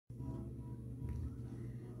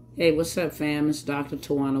Hey, what's up, fam? It's Dr.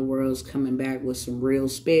 Tawana Worlds coming back with some real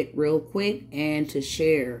spit real quick and to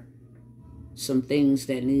share some things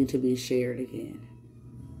that need to be shared again.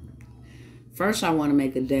 First, I want to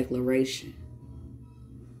make a declaration.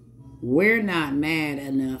 We're not mad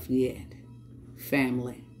enough yet,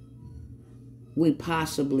 family. We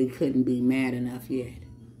possibly couldn't be mad enough yet.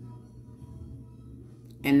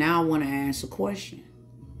 And now I want to ask a question.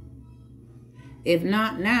 If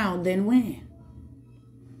not now, then when?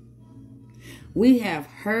 We have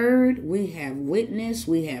heard, we have witnessed,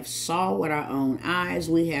 we have saw with our own eyes,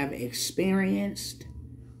 we have experienced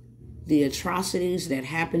the atrocities that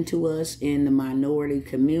happen to us in the minority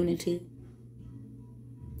community.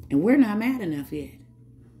 And we're not mad enough yet.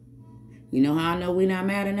 You know how I know we're not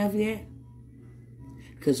mad enough yet?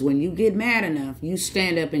 Because when you get mad enough, you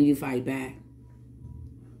stand up and you fight back.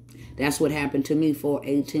 That's what happened to me for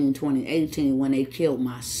 2018 when they killed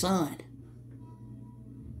my son.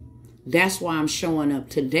 That's why I'm showing up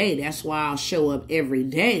today. That's why I'll show up every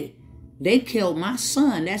day. They killed my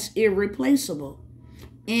son. That's irreplaceable.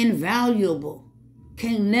 Invaluable.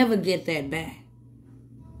 Can't never get that back.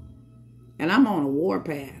 And I'm on a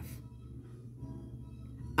warpath.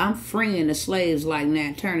 I'm freeing the slaves like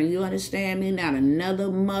Nat Turner. You understand me? Not another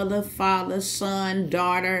mother, father, son,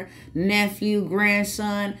 daughter, nephew,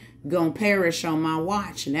 grandson gonna perish on my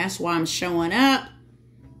watch. And that's why I'm showing up.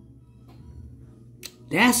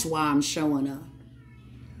 That's why I'm showing up.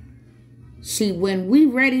 See, when we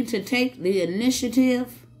ready to take the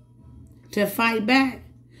initiative to fight back,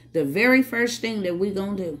 the very first thing that we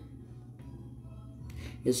gonna do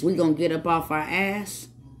is we gonna get up off our ass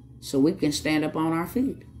so we can stand up on our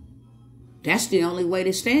feet. That's the only way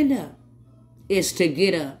to stand up, is to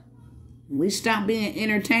get up. We stop being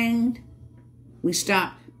entertained. We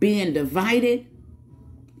stop being divided.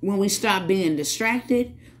 When we stop being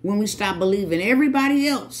distracted. When we stop believing everybody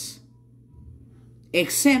else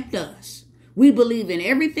except us. We believe in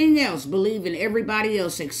everything else, believe in everybody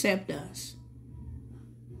else except us.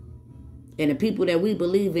 And the people that we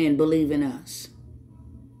believe in us.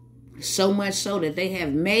 So much so that they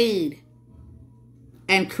have made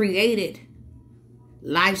and created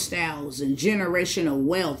lifestyles and generational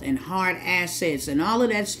wealth and hard assets and all of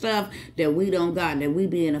that stuff that we don't got, that we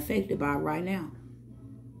being affected by right now.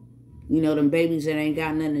 You know, them babies that ain't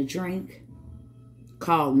got nothing to drink,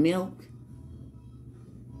 called milk.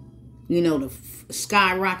 You know, the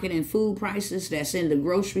skyrocketing food prices that's in the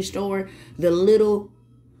grocery store, the little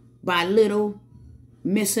by little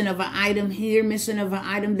missing of an item here, missing of an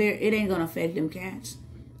item there. It ain't going to affect them cats.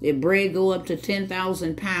 If bread go up to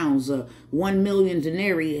 10,000 pounds or 1 million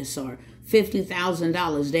denarius or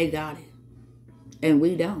 $50,000, they got it. And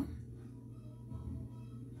we don't.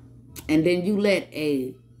 And then you let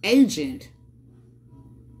a agent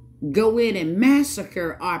go in and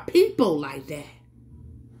massacre our people like that.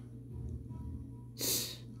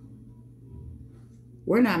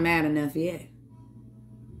 We're not mad enough yet.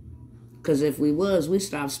 Because if we was, we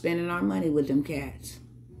stop spending our money with them cats.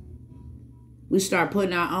 We start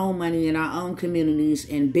putting our own money in our own communities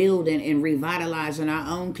and building and revitalizing our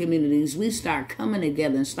own communities. We start coming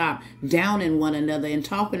together and stop downing one another and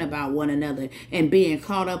talking about one another and being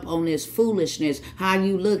caught up on this foolishness. How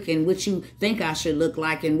you look and what you think I should look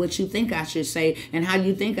like and what you think I should say and how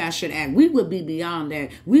you think I should act. We would be beyond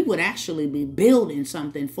that. We would actually be building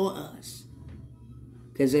something for us.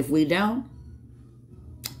 Because if we don't,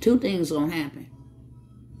 two things gonna happen.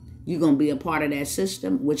 You're going to be a part of that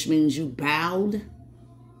system, which means you bowed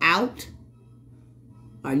out,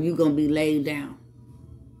 or you going to be laid down.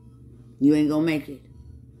 You ain't going to make it.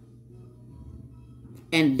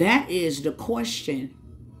 And that is the question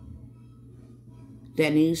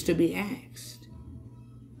that needs to be asked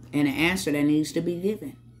and an answer that needs to be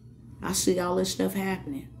given. I see all this stuff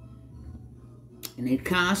happening. And they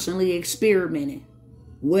constantly experimenting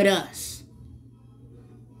with us.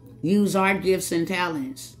 Use our gifts and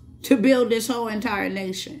talents to build this whole entire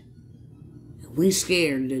nation. We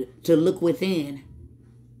scared to look within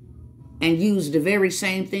and use the very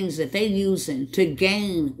same things that they using to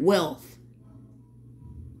gain wealth.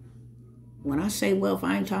 When I say wealth,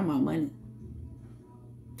 I ain't talking about money.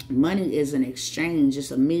 Money is an exchange.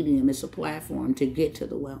 It's a medium. It's a platform to get to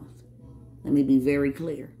the wealth. Let me be very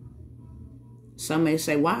clear. Some may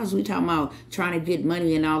say, why is we talking about trying to get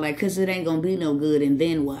money and all that? Because it ain't going to be no good. And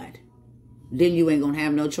then what? Then you ain't going to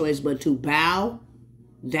have no choice but to bow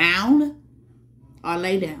down or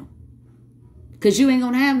lay down. Because you ain't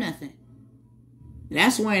going to have nothing.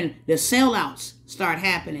 That's when the sellouts start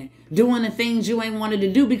happening. Doing the things you ain't wanted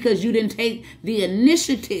to do because you didn't take the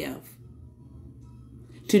initiative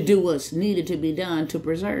to do what's needed to be done to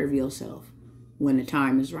preserve yourself. when the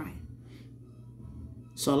time is right.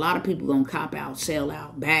 So a lot of people gonna cop out, sell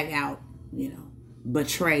out, bag out,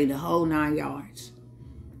 betray the whole 9 yards.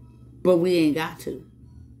 But we ain't got to.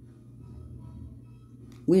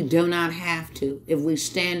 We do not have to. If we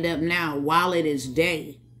stand up now while it is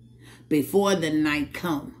day, before the night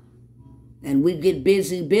come, and we get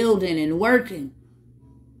busy building and working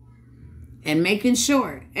and making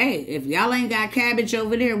sure, hey, if y'all ain't got cabbage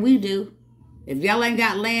over there, we do. If y'all ain't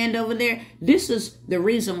got land over there, this is the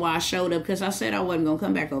reason why I showed up, because I said I wasn't going to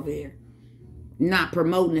come back over here. Not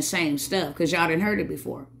promoting the same stuff, because y'all didn't heard it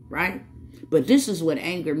before, right? But this is what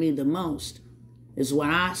angered me the most, is when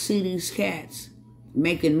I see these cats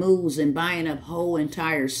making moves and buying up whole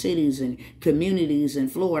entire cities and communities in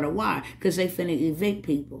Florida. Why? Because they finna evict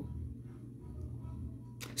people.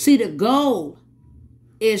 See, the goal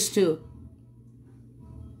is to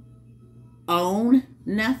own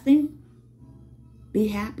nothing, be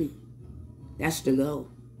happy. That's the goal.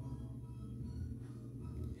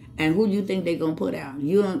 And who do you think they gonna put out?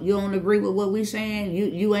 You don't agree with what we saying?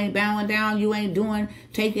 You ain't bowing down, you ain't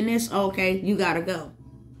taking this? Okay, you gotta go.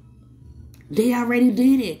 They already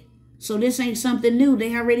did it. So this ain't something new.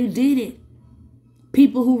 They already did it.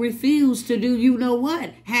 People who refused to do you know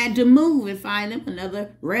what had to move and find them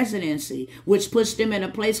another residency, which puts them in a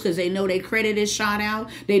place because they know their credit is shot out.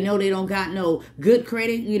 They know they don't got no good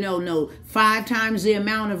credit, no 5 times the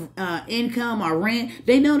amount of income or rent.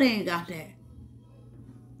 They know they ain't got that.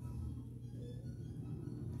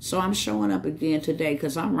 So I'm showing up again today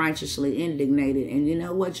because I'm righteously indignated. And you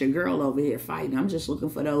know what? Your girl over here fighting. I'm just looking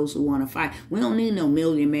for those who want to fight. We don't need no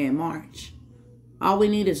 1,000,000-man march. All we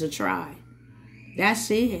need is a try. That's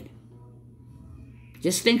it.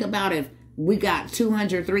 Just think about if we got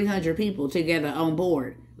 200, 300 people together on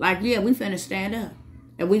board. Like, yeah, we finna stand up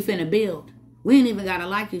and we finna build. We ain't even got to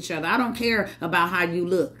like each other. I don't care about how you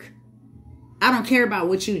look. I don't care about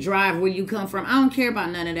what you drive, where you come from. I don't care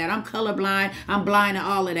about none of that. I'm colorblind. I'm blind to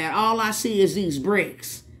all of that. All I see is these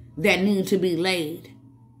bricks that need to be laid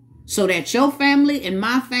so that your family and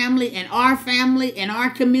my family and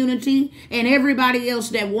our community and everybody else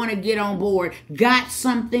that want to get on board got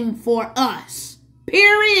something for us.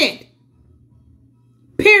 Period.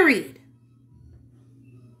 Period.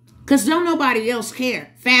 Because don't nobody else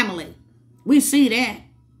care. Family. We see that.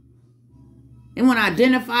 And when I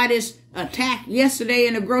identify this attack yesterday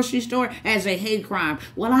in the grocery store as a hate crime,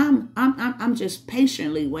 well, I'm just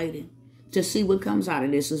patiently waiting to see what comes out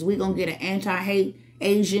of this. Is we gonna get an anti-hate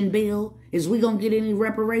Asian bill? Is we gonna get any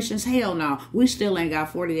reparations? Hell no. We still ain't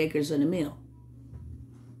got 40 acres in the mill.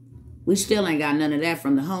 We still ain't got none of that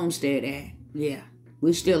from the Homestead Act. Yeah,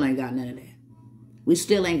 we still ain't got none of that. We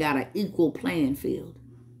still ain't got an equal playing field.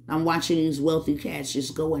 I'm watching these wealthy cats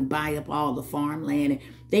just go and buy up all the farmland, and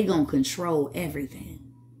they gonna control everything.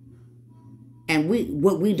 And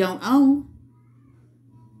what we don't own,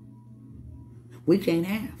 we can't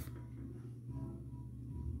have.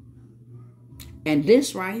 And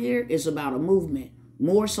this right here is about a movement,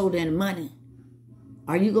 more so than money.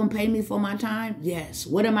 Are you going to pay me for my time? Yes.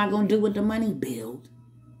 What am I going to do with the money? Build.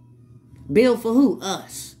 Build for who?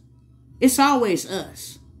 Us. It's always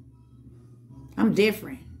us. I'm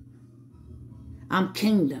different. I'm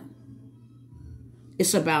kingdom.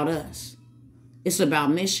 It's about us. It's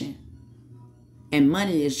about mission. And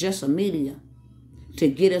money is just a medium to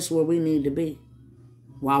get us where we need to be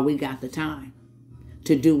while we got the time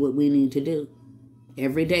to do what we need to do.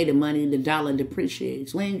 Every day the money, the dollar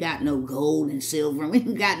depreciates. We ain't got no gold and silver. We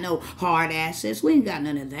ain't got no hard assets. We ain't got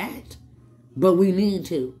none of that. But we need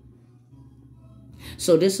to.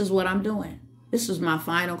 So this is what I'm doing. This is my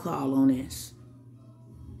final call on this.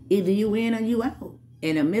 Either you in or you out.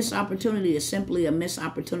 And a missed opportunity is simply a missed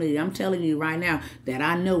opportunity. I'm telling you right now that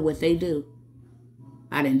I know what they do.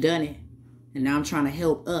 I done it. And now I'm trying to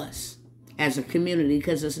help us as a community,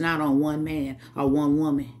 because it's not on one man or one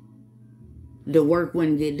woman. The work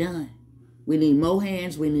wouldn't get done. We need more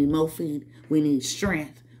hands. We need more feet. We need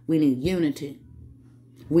strength. We need unity.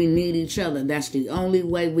 We need each other. That's the only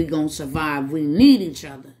way we're going to survive. We need each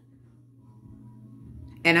other.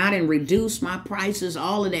 And I didn't reduce my prices,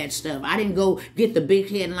 all of that stuff. I didn't go get the big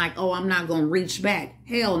head and like, oh, I'm not going to reach back.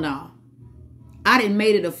 Hell no. I didn't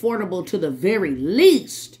made it affordable to the very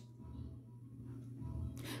least.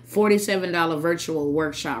 $47 virtual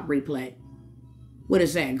workshop replay. What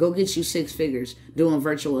is that? Go get you 6 figures doing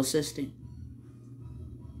virtual assisting.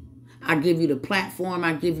 I give you the platform.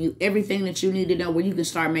 I give you everything that you need to know where you can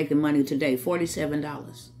start making money today.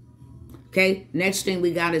 $47. Okay, next thing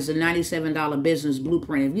we got is a $97 business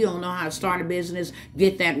blueprint. If you don't know how to start a business,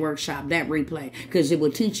 get that workshop, that replay, because it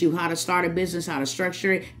will teach you how to start a business, how to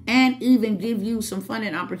structure it, and even give you some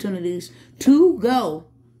funding opportunities to go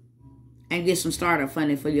and get some startup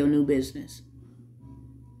funding for your new business.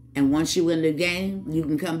 And once you in the game, you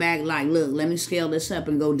can come back like, look, let me scale this up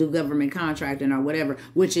and go do government contracting or whatever,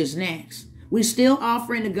 which is next. We still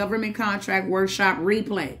offering the government contract workshop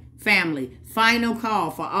replay. Family, final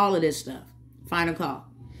call for all of this stuff. Final call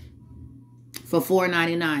for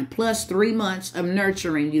 $4.99 plus 3 months of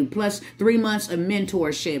nurturing you, plus 3 months of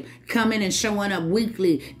mentorship, coming and showing up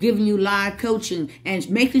weekly, giving you live coaching and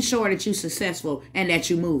making sure that you're successful and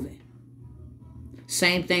that you're moving.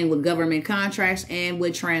 Same thing with government contracts and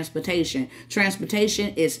with transportation.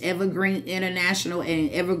 Transportation is evergreen, international,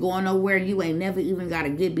 and ever going nowhere. You ain't never even got to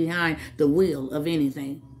get behind the wheel of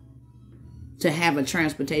anything to have a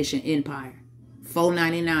transportation empire.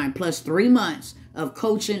 $4.99 plus 3 months of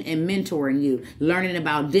coaching and mentoring you, learning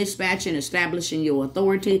about dispatching, establishing your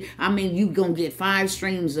authority. I mean, you going to get 5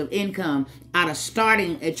 streams of income out of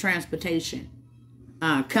starting a transportation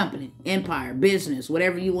company, empire, business,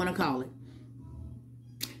 whatever you want to call it.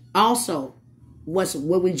 Also,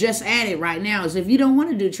 what we just added right now is if you don't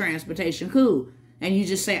want to do transportation, cool. And you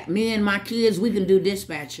just say, me and my kids, we can do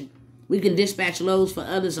dispatching. We can dispatch loads for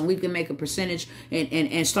others and we can make a percentage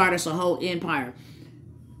and start us a whole empire.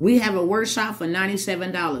 We have a workshop for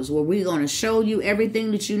 $97 where we're going to show you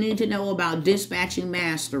everything that you need to know about dispatching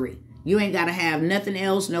mastery. You ain't got to have nothing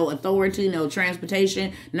else, no authority, no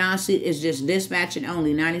transportation. Nonsense. It's just dispatching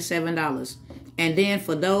only, $97. And then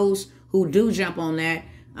for those who do jump on that,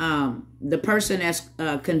 the person that's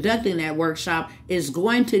conducting that workshop is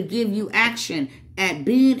going to give you action at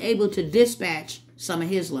being able to dispatch some of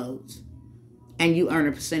his loads. And you earn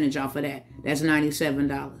a percentage off of that. That's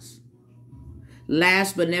 $97.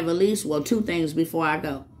 Last but never least, well, 2 things before I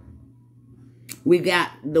go. We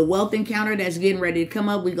got the wealth encounter that's getting ready to come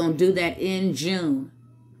up. We're going to do that in June.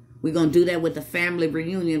 We're going to do that with the family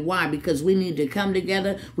reunion. Why? Because we need to come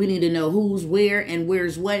together. We need to know who's where and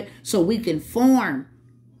where's what so we can form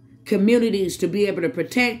communities to be able to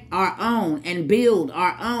protect our own and build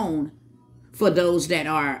our own for those that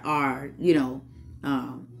are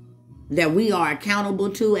that we are accountable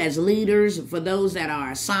to as leaders, for those that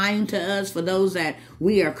are assigned to us, for those that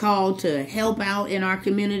we are called to help out in our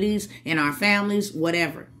communities, in our families,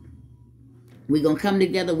 whatever. We're going to come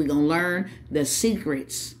together. We're going to learn the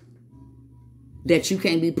secrets that you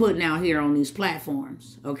can't be putting out here on these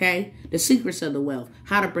platforms, okay? The secrets of the wealth,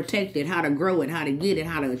 how to protect it, how to grow it, how to get it,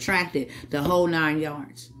 how to attract it, the whole 9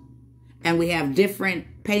 yards. And we have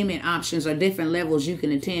different payment options or different levels you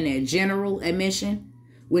can attend at. General admission,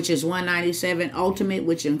 which is $197. Ultimate,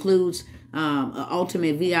 which includes an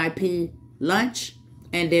ultimate VIP lunch.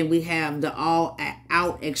 And then we have the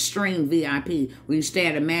all-out extreme VIP, where you stay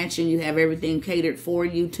at a mansion, you have everything catered for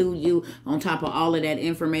you, to you, on top of all of that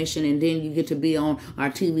information. And then you get to be on our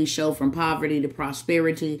TV show From Poverty to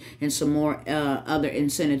Prosperity and some more other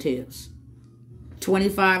incentives.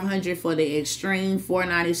 $2,500 for the extreme,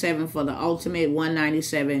 $497 for the ultimate,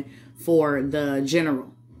 $197 for the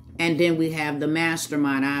general. And then we have the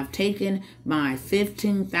mastermind. I've taken my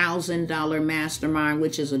 $15,000 mastermind,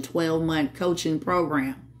 which is a 12-month coaching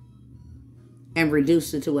program, and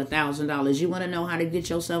reduced it to $1,000. You want to know how to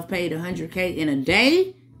get yourself paid $100K in a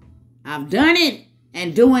day? I've done it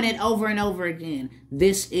and doing it over and over again.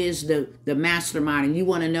 This is the mastermind, and you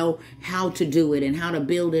want to know how to do it and how to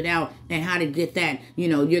build it out and how to get that. You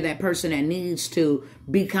know, you're that person that needs to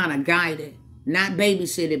be kind of guided, not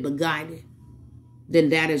babysitted, but guided. Then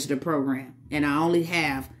that is the program. And I only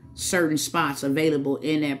have certain spots available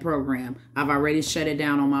in that program. I've already shut it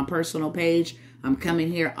down on my personal page. I'm coming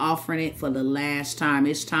here offering it for the last time.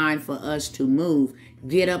 It's time for us to move,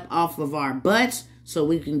 get up off of our butts so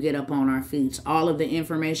we can get up on our feet. All of the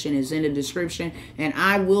information is in the description, and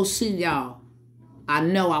I will see y'all. I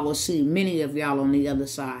know I will see many of y'all on the other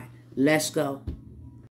side. Let's go.